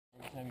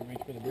Have you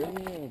reached for the beer?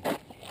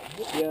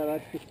 Yeah,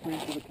 that's the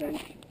strength of the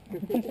case.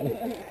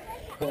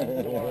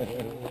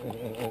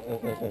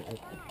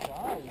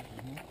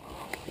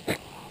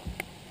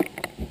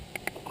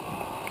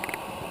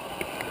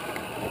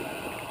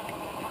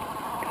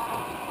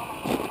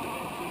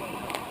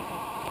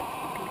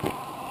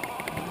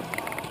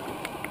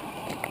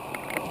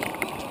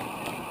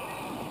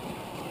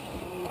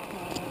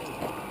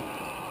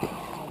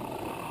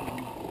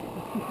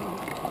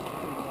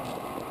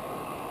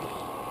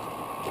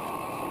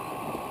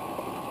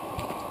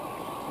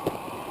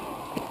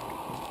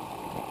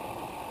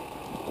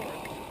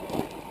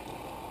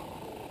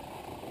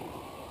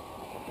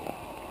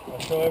 I'll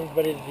show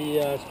everybody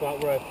the spot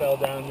where I fell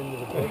down into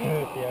the bush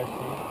with the RC.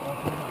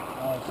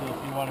 So if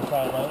you want to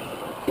try it out.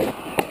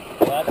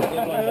 That's a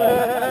good one,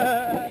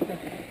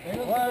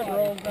 Wide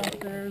rolls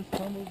downstairs,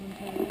 tumbles and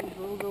tails,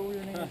 rolls over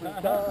your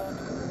neighbor's dog.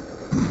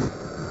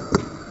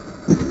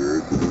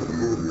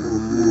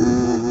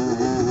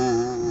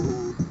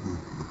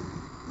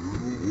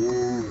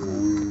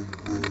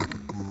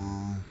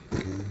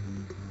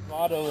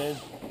 Motto is,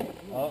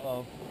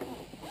 uh-oh.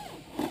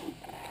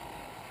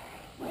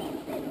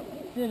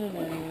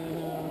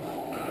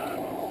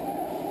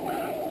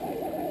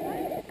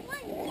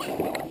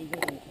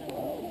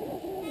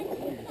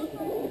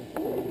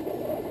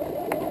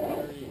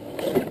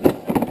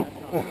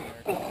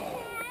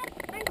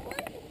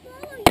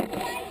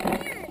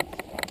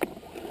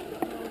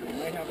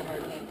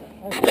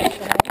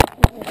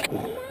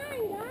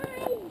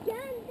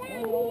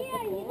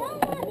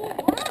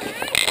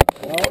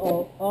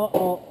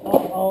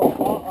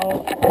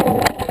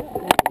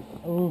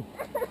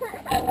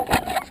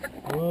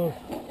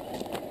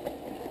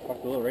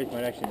 Fuck, the little race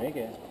might actually make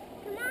it.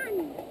 Come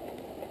on.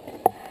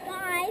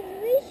 Guys,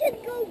 we should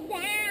go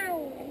down.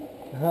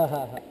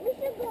 We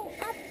should go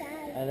up,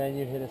 guys. And then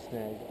you hit a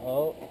snag.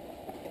 Oh.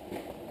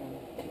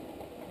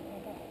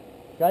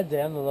 God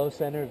damn the low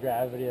center of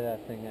gravity of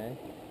that thing, eh?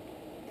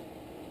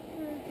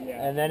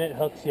 Yeah. And then it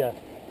hooks you.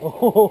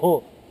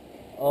 Oh.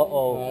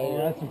 Uh-oh.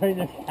 That's right in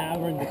the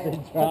cavern that they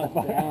dropped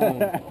down.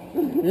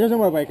 There's no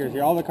more bikers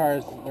here. All the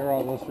cars, they're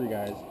all those three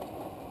guys.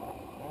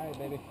 Alright,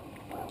 baby.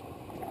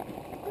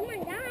 Come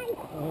on, guys.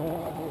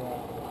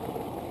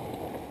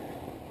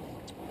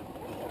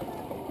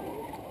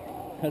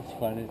 That's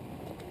funny.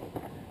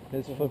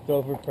 It's flipped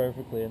over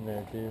perfectly in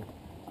there, too.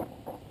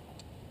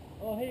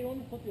 Oh, hey, you want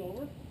me to flip you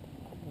over?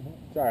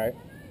 It's alright.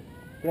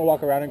 We're gonna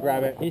walk around and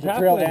grab it. He's the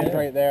trail halfway ends there.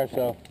 right there,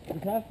 so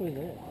He's halfway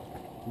there.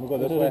 we'll go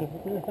this way.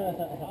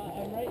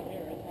 I'm right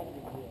here. It's not a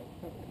big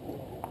deal.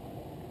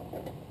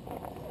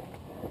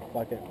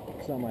 Fuck it.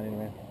 It's not mine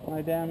anyway.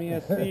 My damn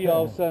ESC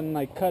all of a sudden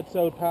like cuts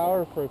out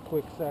power for a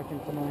quick second,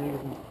 so I'm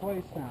using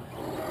twice now.